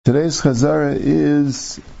Today's Chazara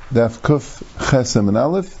is Daf Kuf Chesem and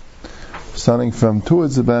Aleph, starting from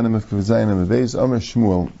towards the bottom of Kuf Zayin and Beis Omer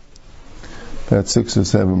Shmuel, about 6 or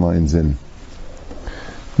 7 lines in.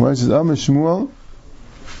 Where it says Omer Shmuel,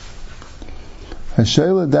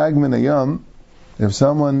 Hashayla Dagman Ayam, if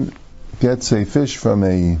someone gets a fish from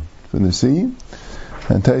the sea,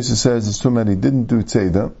 and Taisa says it's too many didn't do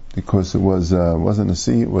tzeda because it wasn't a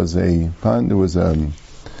sea, it was a pond, it was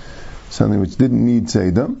something which didn't need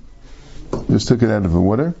tzeda, just took it out of the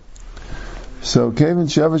water. So, Kevin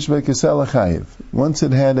Shavish Bekesela Chayiv. Once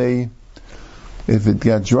it had if it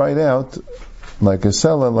got dried out, like a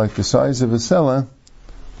cellar, like the size of a cellar,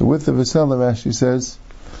 the width of a cellar, Rashi says,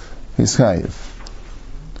 is Chayiv.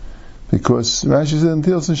 Because Rashi says,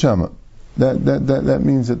 Until Neshama. That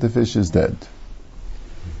means that the fish is dead.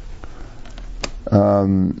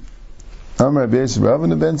 Amar Beis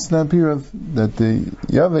Ravina ben Snapirav, that the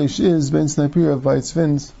Yavesh is ben Snapirav by its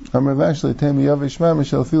fins. Amar Vashli Temi Yavesh Mama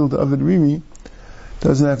shall feel the Avid Rimi,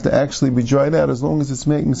 doesn't have to actually be dried out as long as it's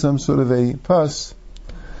making some sort of a pus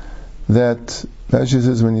that Rashi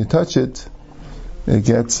says when you touch it, it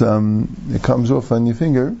gets it comes off on your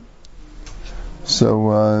finger.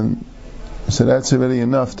 So that's already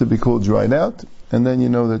enough to be called dried out, and then you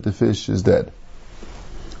know that the fish is dead.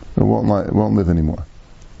 It won't live anymore.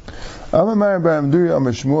 Similar halacha,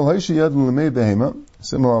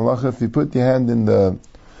 if you put your hand in the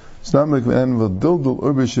stomach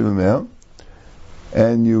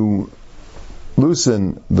and you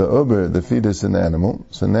loosen the uber, the fetus in the animal,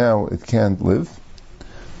 so now it can't live,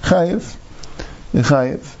 chayiv. And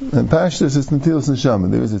pashtus is netilas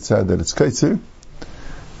neshama. There is a tzad that it's kaitzer,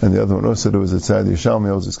 and the other one also there was a tzad Yerushalmi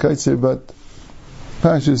holds it's kaitzer, but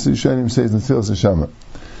pashtus the Yishanim says netilas neshama.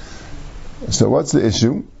 So what's the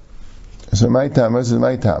issue? So my tama is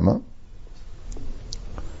my tama.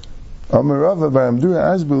 Amarava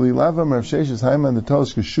baramdura asbuli lava marvsheshes haiman the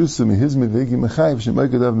talish kishusa mihizmi vigi mechayiv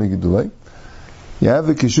shemaikadav megidulei. You have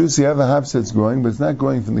a kishus, you have a hops that's growing, but it's not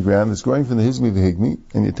growing from the ground, it's growing from the hizmi vihigmi,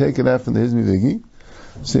 and you take it out from the hizmi vigi.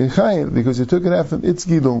 So you chayiv, because you took it out from its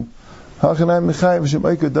gidul. Hachanai mechayiv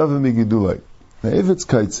shemaikadav megidulei. Now if it's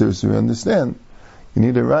kaitzer, so we understand, you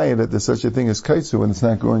need a riot that there's such a thing as kaitzer when it's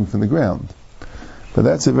not growing from the ground. But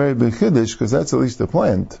that's a very big chiddush, because that's at least a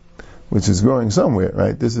plant, which is growing somewhere,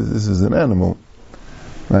 right? This is an animal,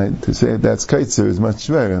 right? To say that's kaitzer is much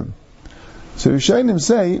better. So Rishonim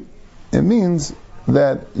say, it means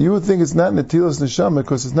that you would think it's not netilas neshama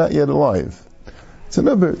because it's not yet alive. It's an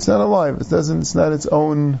uber, it's not alive, it's not its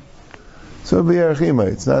own, it's not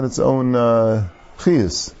its own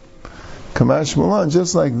chiyus. Kamash Mulan,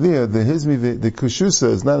 just like the hizmi, the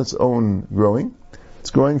kushusa is not its own growing. It's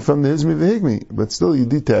growing from the hizmi v'higmi, but still you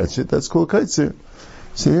detach it, that's called kaitzer.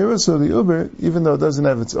 So here also the uber, even though it doesn't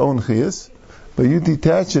have its own chiyas, but you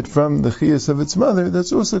detach it from the chiyas of its mother,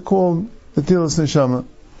 that's also called the netilas neshama.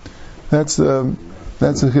 That's a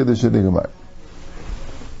chiddush of the Gemara.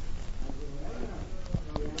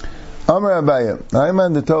 Amar Abaya,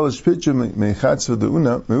 Ayman the talish picture mechatzva the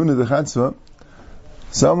meuna the chatzva,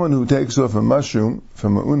 someone who takes off a mushroom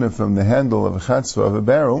from the handle of a chatzva of a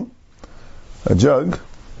barrel, a jug,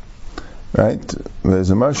 right?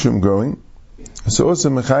 There's a mushroom growing. So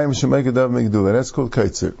also mechayim shemaikadav megdula. That's called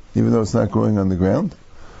kaitzer, even though it's not growing on the ground.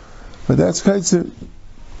 But that's kaitzer.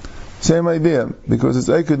 Same idea, because it's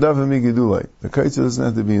eikadav megdula. The kaitzer doesn't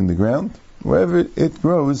have to be in the ground. Wherever it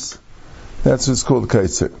grows, that's what's called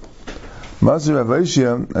kaitzer. Mazur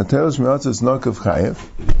avayshia atelish me'atzis nakav chayev.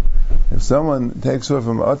 If someone takes off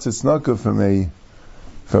from atzis nakav from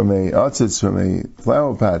a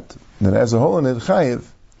flower pot that has a hole in it, chayiv.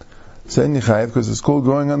 Saying chayiv because it's called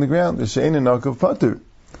growing on the ground. The shein and nakav pater.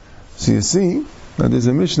 So you see, now there's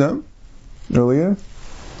a Mishnah earlier.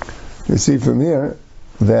 You see from here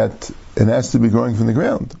that it has to be growing from the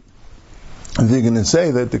ground. If you're going to say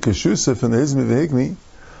that the kashusa from the hizmi v'higmi,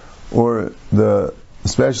 or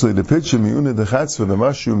especially the pitcher miuna the chatzva, the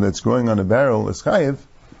mushroom that's growing on a barrel is chayiv,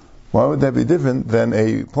 why would that be different than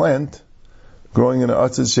a plant growing in an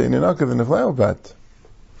atzis shein and nakav in a flower pot?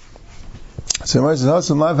 So Gemara says,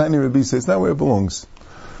 "Hasan lav hani rabisa." It's not where it belongs.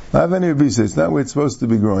 Lav hani rabisa. It's not where it's supposed to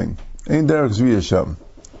be growing. Ein derech zriya sham.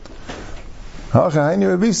 Hacha hani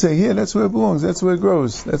rabisa. Here, that's where it belongs. That's where it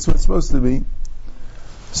grows. That's what it's supposed to be.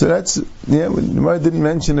 So the Gemara didn't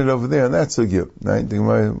mention it over there, and that's a gib. Right? The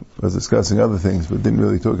Gemara was discussing other things, but didn't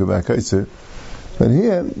really talk about kaitzer. But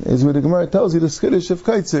here is where the Gemara tells you the skiddush of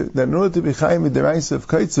kaitzer, that in order to be chayim with the rice of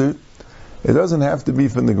kaitzer, it doesn't have to be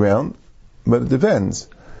from the ground, but it depends.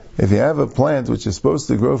 If you have a plant which is supposed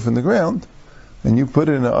to grow from the ground, and you put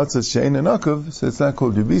it in an atzas shein and akav, so it's not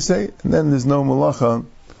called yubisei, and then there's no malacha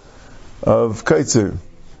of kaitzer.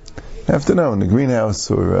 have to know in the greenhouse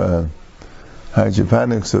or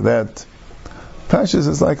hydroponics, so that Pashas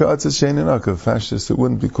is like a Atzah Shein and Akav. Pashas, it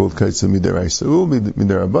wouldn't be called Kaitza Midaraisa. It will be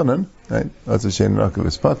Midarabanan, right? Atzah Shein and Akav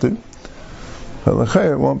is Pater. But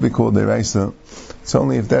L'chayr, it won't be called Deraisa. It's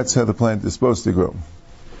only if that's how the plant is supposed to grow.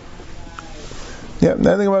 Yeah,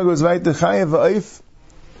 now the Gemara goes right to Chayav V'Oif.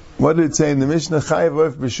 What did it say in the Mishnah? Chayav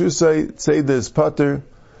V'Oif B'Shusay, Tzeidah is Pater,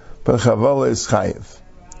 but Chavala is Chayav.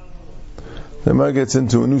 The Gemara gets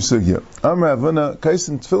into a new sugya. Amar Avuna,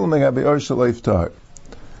 Kaisen Tefillin Megabi Ar Shaloif Tahar.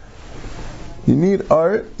 You need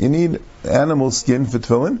art, you need animal skin for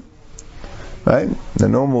tefillin, right? The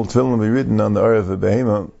normal tefillin will be written on the ar of a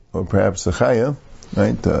behema, or perhaps a chaya,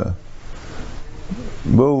 right?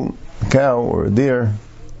 Bull, a cow, or a deer,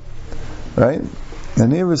 right?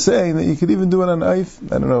 And here we're saying that you could even do it on knife.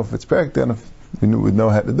 I don't know if it's practical, if we would know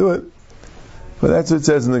how to do it, but that's what it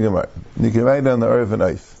says in the Gemara. You can write it on the ar of a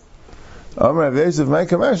knife. Amar Rav Yosef, my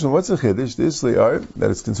commercial, what's a chiddush? This ar,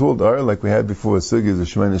 that it's called ar, like we had before, sugi is a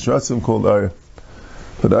Shemay Nishratzim called ar.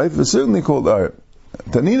 But ar is certainly called ar.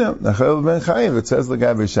 Tanina, Nachal ben Chayiv, it says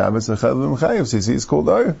Lagabi Shabbos, Nachal ben Chayiv, so you see it's called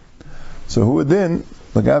ar. So who would then,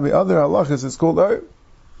 Lagabi other halachas, it's called ar.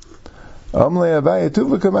 Amle Abaye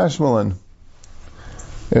Tuva Kamashmalan.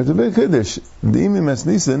 It's a big chiddush. The Imi Mes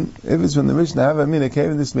Nisan, if it's from the Mishnah, have a mina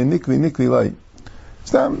cave, this may nikli light.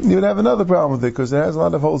 You would have another problem with it, because it has a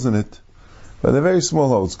lot of holes in it. But they're very small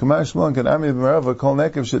holes. Kamash Malon can Ami B'Marava call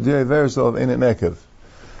Nekev Shadir Verisol Ain't Nekev.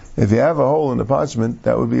 If you have a hole in the parchment,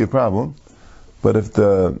 that would be a problem. But if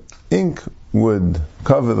the ink would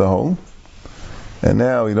cover the hole, and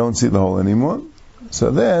now you don't see the hole anymore,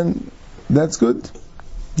 so then that's good.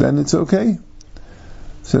 Then it's okay.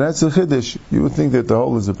 So that's a chiddush. You would think that the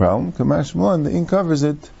hole is a problem. Kamash Malon, the ink covers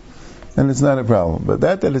it, and it's not a problem. But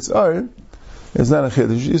that it's ar, is not a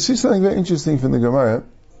chiddush. You see something very interesting from the Gemara,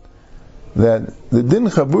 that the din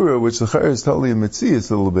chabura, which the chayr is totally a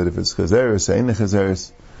mitzias a little bit, if it's chazeres, ain't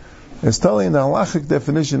chazeres, is totally in the halachic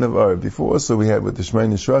definition of ar. Before also we had with the Shemay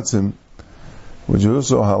Nishratzim, which is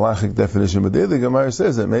also a halachic definition, but there the Gemara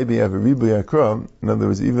says that maybe you have a ribuy akra, in other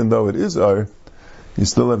words, even though it is ar, you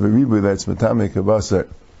still have a ribuy that's metame kabasar.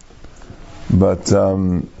 But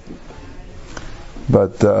the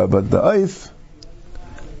eif,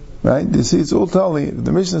 right? You see, it's all totally.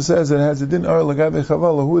 The Mishnah says it has a din ar lagabe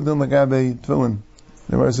chavala. Who din lagabe tefillin?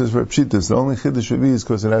 The Gemara says for pshitas. The only chiddush would be is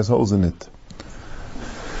because it has holes in it.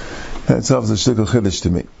 That itself is a shtickle chiddush to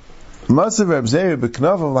me. Masav Reb Zeir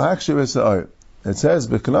b'knavav l'hachshiv esa'ar. It says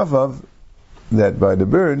b'knavav that by the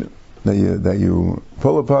bird that you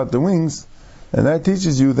pull apart the wings, and that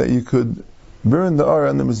teaches you that you could burn the ar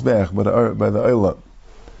on the mizbech by the oila.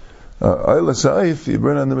 Oila sha'if, you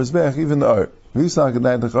burn on the mizbech even the ar. If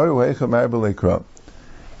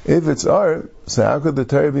it's ar, so how could the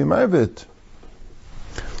Torah be marbit?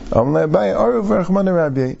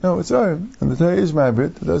 No, it's ar, and the Torah is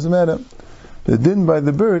marbit, it doesn't matter. The din by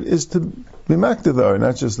the bird is to be makta the ar,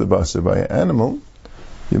 not just the basar. By an animal,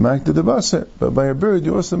 you makta the basar, but by a bird,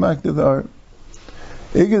 you also makta the ar.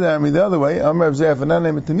 Igadami the other way, Amar Zayaf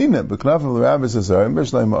Anane Metanina, but Knaf of the rabbis is ar, and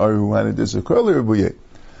Beshleim ar who wanted this a curler buye.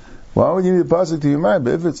 Why would you need a pasuk to your mind?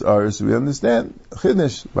 But if it's ar, so we understand.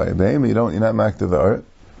 Chiddush, by a behemoth, you're not makta the ar.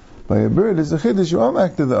 By a bird, it's a chiddush, you are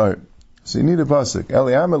makta the ar. So you need a pasuk.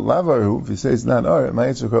 Eliyamet lavaru, if you say it's not ar, it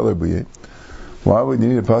might curler buye. Why would you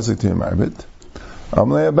need a pasuk to your mind?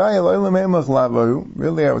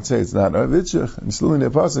 Really, I would say it's not ar. Vitchach, and still in the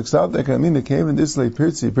pasuk, Saltek Amina came in this lay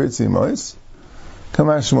pirtzi mois.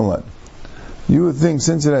 Kamash Malan. You would think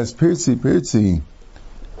since it has pirtzi,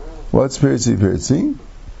 what's pirtzi?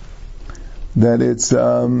 That it's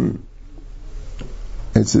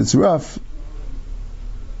rough.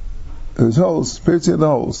 There's holes, pirtzi of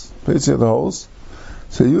the holes.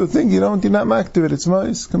 So you would think you're not maktiv it, it's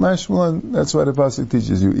mois, kamash malan. That's why the pasuk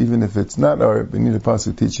teaches you, even if it's not ar, we need a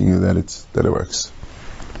pasuk teaching you that it works.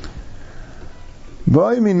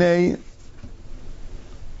 Boy minei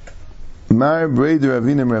Mar Breder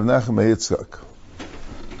Avinu Rav Nachum Yitzchak.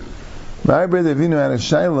 Mar Breder Avinu had a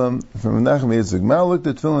shaylam from Rav Nachum Yitzchak. Mar looked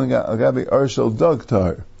at tefillin agabi arshal dog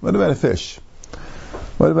tar. What about a fish?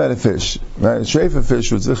 Right, a shreifa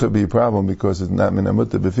fish would zicha be a problem because it's not min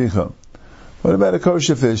amutta beficha. What about a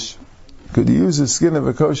kosher fish? Could you use the skin of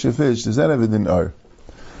a kosher fish? Does that have a din ar?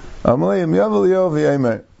 Amalayim yavel yov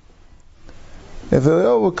yamer. If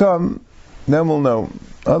Eliyahu will come, then we'll know.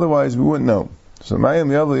 Otherwise, we wouldn't know. So Mayim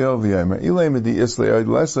Yavel Yov Yamer. Ilay Medi Islay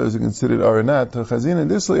Lesser is considered ar or not. Chazin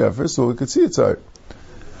and Islay. First of all, we could see it's ar.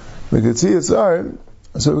 We could see it's ar.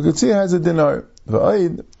 So we could see it has a dinar.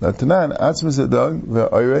 V'ayid Latanan Atzmas Adog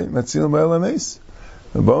V'ayre Matzil Ba'elames.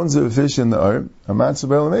 The bones of a fish in the ar. A matzil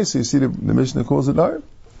Ba'elames. You see the Mishnah calls it ar.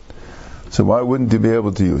 So why wouldn't you be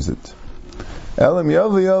able to use it? Elam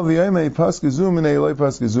yavli yomei paskazu minei loy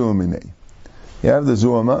paskazu minei. You have the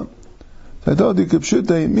zuama. So I told you,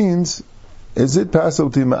 Kipshuta, it means, is it possible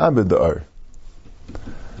to ma'abed the ar?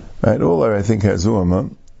 Right, all ar I think has zuama,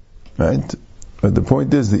 right? But the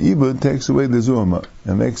point is, the ibud takes away the zuama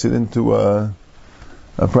and makes it into a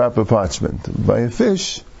proper parchment. By a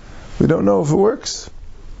fish, we don't know if it works.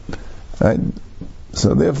 Right?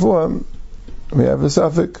 So therefore, we have a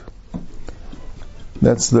suffix.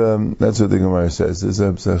 That's what the Gemara says. There's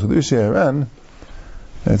a Chedush Haran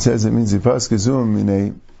that says it means Yipaske Zum in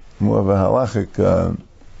a more of a halachic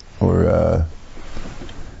or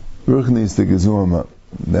ruchnistic zuma,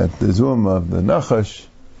 that the zuma of the nachash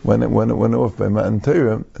when it went off by Matan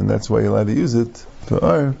Torah, and that's why you're allowed to use it for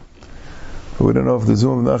ar. But we don't know if the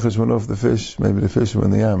zuma of the nachash went off the fish. Maybe the fish went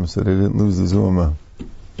in the yam, so they didn't lose the zuma.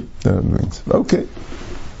 That's what it means. Okay.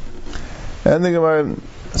 And the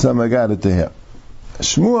Gemara got it to here.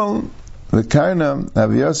 Shmuel the Karna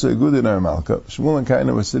Aviyasa Gud in Malka. Shmuel and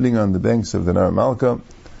Karna were sitting on the banks of the Nar Malka.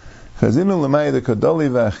 Chazinu Lamai the Kadali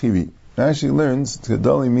V'Achiri. Rashi learns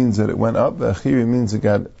Kadali means that it went up, V'Achiri means it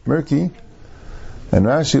got murky, and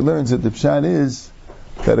Rashi learns that the pshat is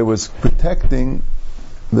that it was protecting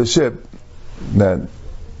the ship, that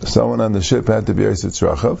someone on the ship had to be Yosef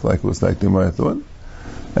Tzrachav, like it was like the Gemara thought,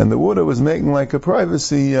 and the water was making like a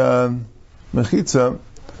privacy mechitza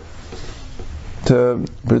to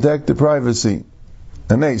protect the privacy,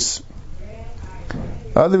 an ace.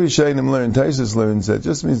 Other Rishayim learn, Taisus learns that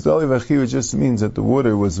just means Dali V'Achir just means that the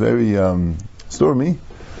water was very stormy,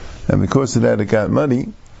 and because of that it got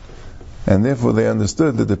muddy, and therefore they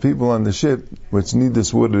understood that the people on the ship, which need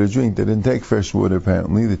this water to drink, they didn't take fresh water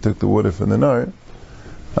apparently, they took the water from the Nar,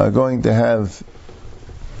 are going to have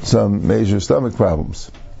some major stomach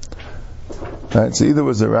problems. Right, so either it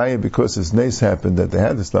was a raya because this nace happened that they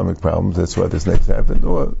had the stomach problems, that's why this nace happened,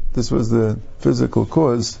 or this was the physical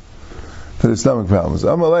cause for the stomach problems.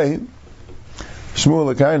 Amalei,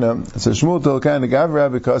 Shmuel Lekaina, so Shmuel told Lekaina, Gav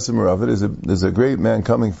Rabbi Kasim Rav, there's a great man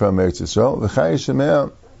coming from Eretz Yisrael, V'chai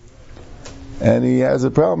Shemea, and he has a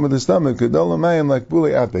problem with the stomach, Gedol Amayim like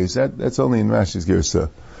Buli Apes, that's only in Rashi's Girsa.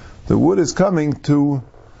 The wood is coming to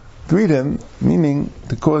greet him, meaning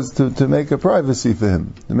to make a privacy for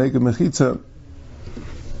him, to make a mechitza.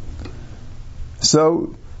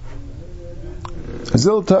 So,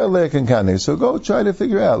 so go try to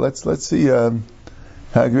figure out. Let's see how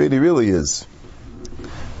great he really is.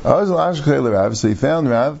 So he found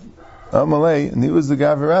Rav Amalei, and he was the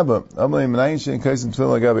Gav Rabbah.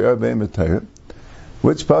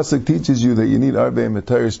 Which pasuk teaches you that you need arbei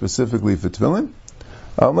matayr specifically for tefillin?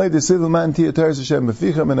 It says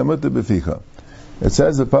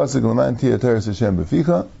the pasuk L'man tiyateres Hashem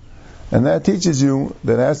b'ficha, and that teaches you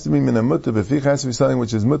that it has to be min hamutta b'ficha, has to be something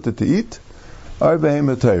which is mutta to eat. Arbei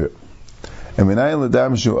matayr. And minayin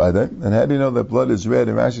l'dam shu adam. And how do you know that blood is red?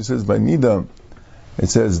 And Rashi says by nidam. It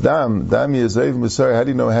says dam yazav musar. How do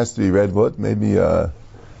you know it has to be red blood? Maybe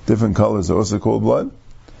different colors are also called blood.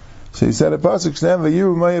 So he said a pasuk shneim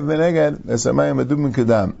v'yiru mayav benegad esamayim adum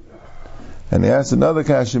kedam. And he asked another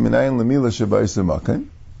kasha minayin l'mila shabayis l'makan.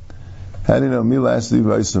 How do you know mila has to be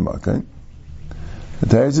bayis l'makan? The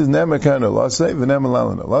Torah says nema kana lasei v'nema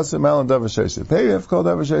lalana. Lasei malan davar sheiseh peri. I've called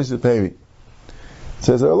davar sheiseh peri. It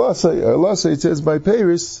says lasei. It says by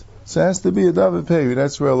peris, so it has to be a davar peri.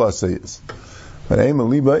 That's where lasei is. But ema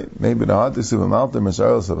libay, maybe the heart desiv amalta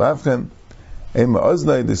mesarel savavchem. Ema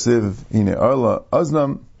oznai desiv hine arla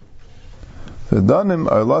oznam. The danim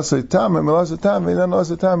are lasei tam, and lasei tam, and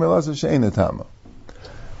lasei tam, and lasei sheina tama.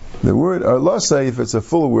 The word arlasai, if it's a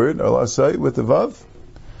full word, arlasai with the vav,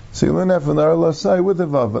 so you learn that from the arlasai with the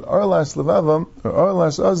vav, but arlas levavam, or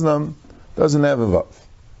arlas oznam, doesn't have a vav.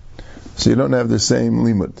 So you don't have the same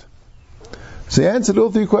limud. So you answered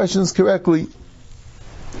all three questions correctly.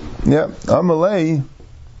 Yeah, Amalei,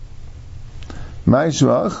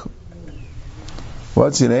 Maishvach,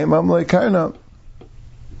 what's your name? Amalei Karna.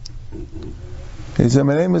 He said,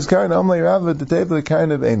 my name is Karna. Amalei Rava, the table of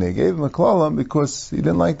Karna of Eine. He gave him a klalam because he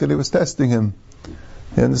didn't like that he was testing him.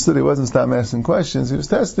 He understood he wasn't stop asking questions. He was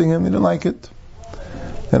testing him. He didn't like it.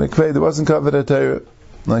 And it wasn't covered at Torah,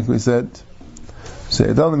 like we said. So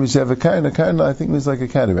I told him, you should have a Karna. Karna, I think, was like a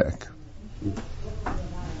cataract.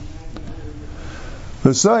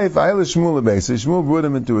 Shmuel brought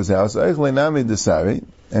him into his house,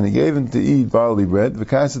 and he gave him to eat barley bread,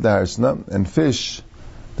 and fish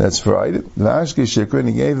that's fried, and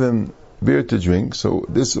he gave him beer to drink. So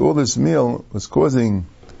all this meal was causing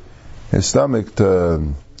his stomach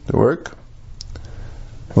to work.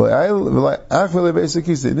 He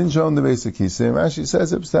didn't show him the basic kisa. Rashi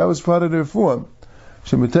says that was part of the reform.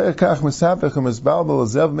 Shemitech kach mesapech u'mesbalbel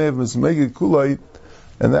azev me'ev mesmeged kuloi,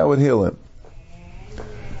 and that would heal him.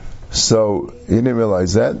 So he didn't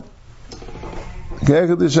realize that.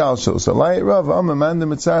 So like Rav, I'm a man the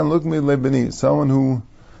mitzayim look me lebeni. Someone who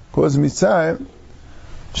caused mitzayim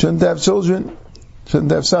shouldn't have children,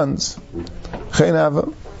 shouldn't have sons. Chein hava,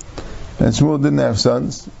 and Shmuel didn't have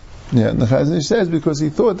sons. Yeah, and the Chazon Ish says because he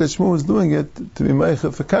thought that Shmuel was doing it to be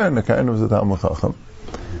meicha for Karen. The Karen was a Talmud Chacham.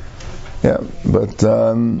 Yeah, but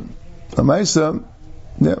Amaisa,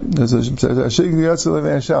 yeah, there's a Shig Yotzel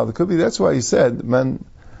Le'Ashal. It could be that's why he said man.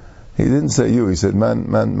 He didn't say you. He said man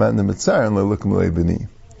the Mitzayim le'lukum le'bini.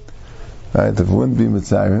 Right? If it wouldn't be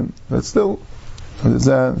Mitzayim, but still, there's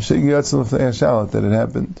a Shig Yotzel Le'Ashal that it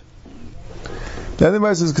happened. The other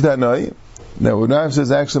Amaisa is Ketanoi. Now, when Rav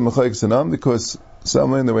says actually Mechayik Sanam, because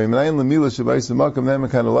somewhere in the way, Menayin Lamila Shabayis Makam Nema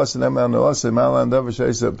Kan Alas and Eman Alas and Malan Davar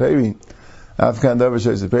Shaisa Peri Afkan Davar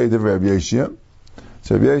Shaisa Peri Davar Rabbi Yeshia.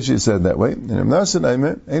 So Rabbi Yeshia said that way. And Ramnasan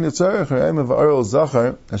Aimer Ein Tzarech or Aimer V'Arol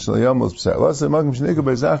Zachar Ashal Yamos Psar Alas and Makam Shnika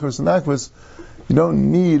by Zachar Sanakvas. You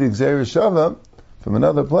don't need Xer Shava from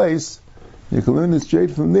another place. You can learn it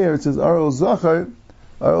straight from there. It says Arol Zachar.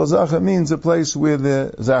 Arol Zachar means a place where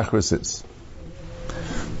the Zachris is.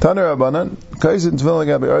 Taner Rabbanan, Kaisin Tvil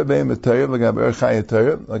Lagabi Ur Beim B'Torah, Lagabi Ur Chayat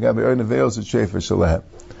Torah, Lagabi Ur Neveos Shefer Shalehem.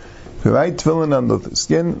 If you write Tefillin on the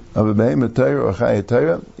skin of a Beim B'Torah or Chayat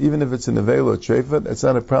Torah, even if it's a Nevel or Shefer, it's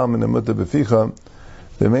not a problem in a Mutta B'Ficha.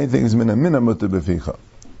 The main thing is Mina Mutta B'Ficha.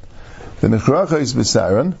 The Nechracha is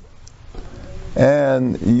B'Saran,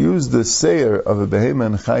 and you use the Seir of a Behem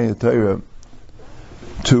and Chayat Torah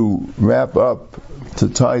to wrap up, to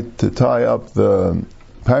tie up the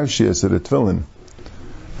Parshias of the Tefillin.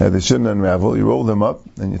 They shouldn't unravel. You roll them up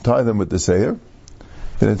and you tie them with the seir.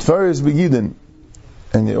 Then it fires begidin,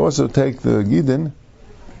 and you also take the gidin,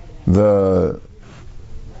 the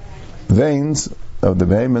veins of the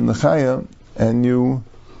behem and the chaya, and you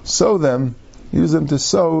sew them. Use them to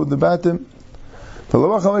sew the batim.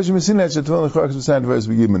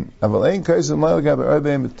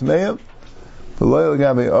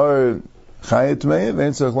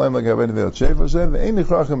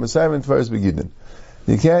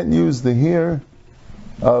 You can't use the hair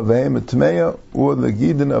of a behemoth tmeya or the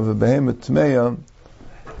gidin of a behemoth tmeya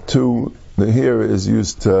to, the hair is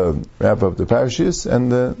used to wrap up the parashis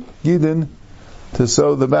and the gidin to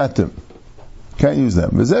sew the batim. Can't use them.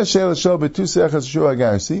 One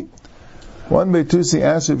Betusi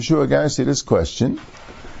asked B'Shua Garsi this question.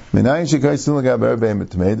 So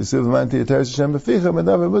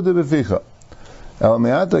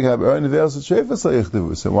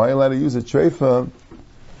why are you allowed to use a treifa?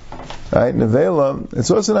 Right, nevela.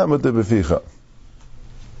 It's also not mutar b'ficha.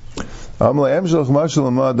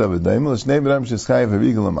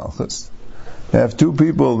 You have two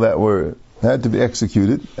people that had to be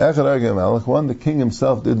executed. One, the king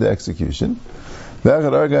himself did the execution.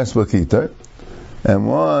 And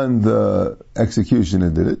one, the executioner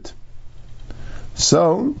did it.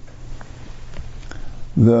 So,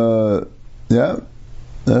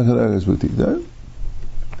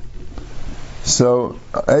 so,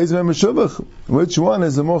 which one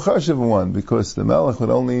is the more chashiv one? Because the melech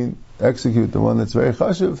would only execute the one that's very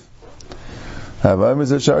chashiv.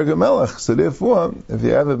 So therefore, if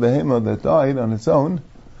you have a behemoth that died on its own,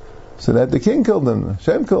 so that the king killed him,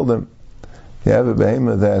 Hashem killed him. You have a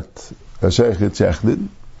behemoth that a sheikh did,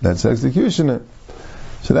 that's executioner.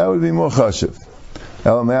 So that would be more chashiv.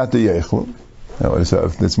 So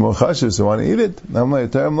if it's more chashiv, so I want to eat it.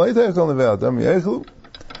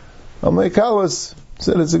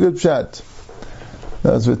 Said it's a good pshat.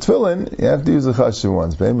 Now, with tefillin, you have to use the chashiv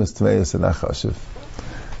ones. Behemoth tmeis are not chashiv.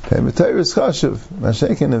 Behemoth Torah is chashiv.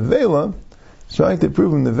 Mashayk in nevela, trying to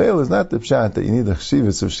prove in nevela is not the pshat that you need a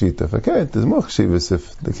chshivas of shita. Okay, there's more chshivas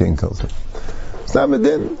if the king kills it. It's not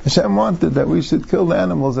medin. Hashem wanted that we should kill the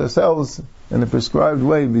animals ourselves in a prescribed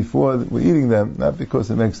way before we're eating them, not because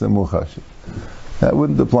it makes them more chashiv. That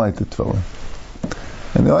wouldn't apply to tefillin.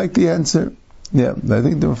 And they like the answer. Yeah, I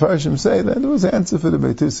think the Mefarshim say that there was an answer for the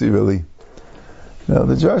Beitusi, really.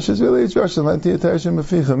 The Josh is really a Josh.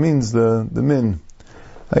 Means the min.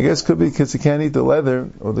 I guess could be because you can't eat the leather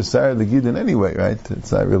or the sire of the gidin anyway, right?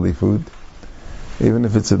 It's not really food. Even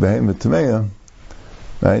if it's a behemoth tmeya,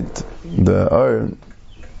 right? The ar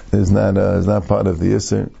is not part of the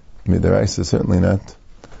yisr. Midaraisa certainly not.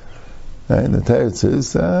 Right? The teretz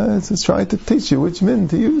is it's trying to teach you which min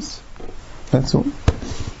to use. That's all.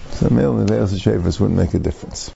 So male and the veils of shavers wouldn't make a difference.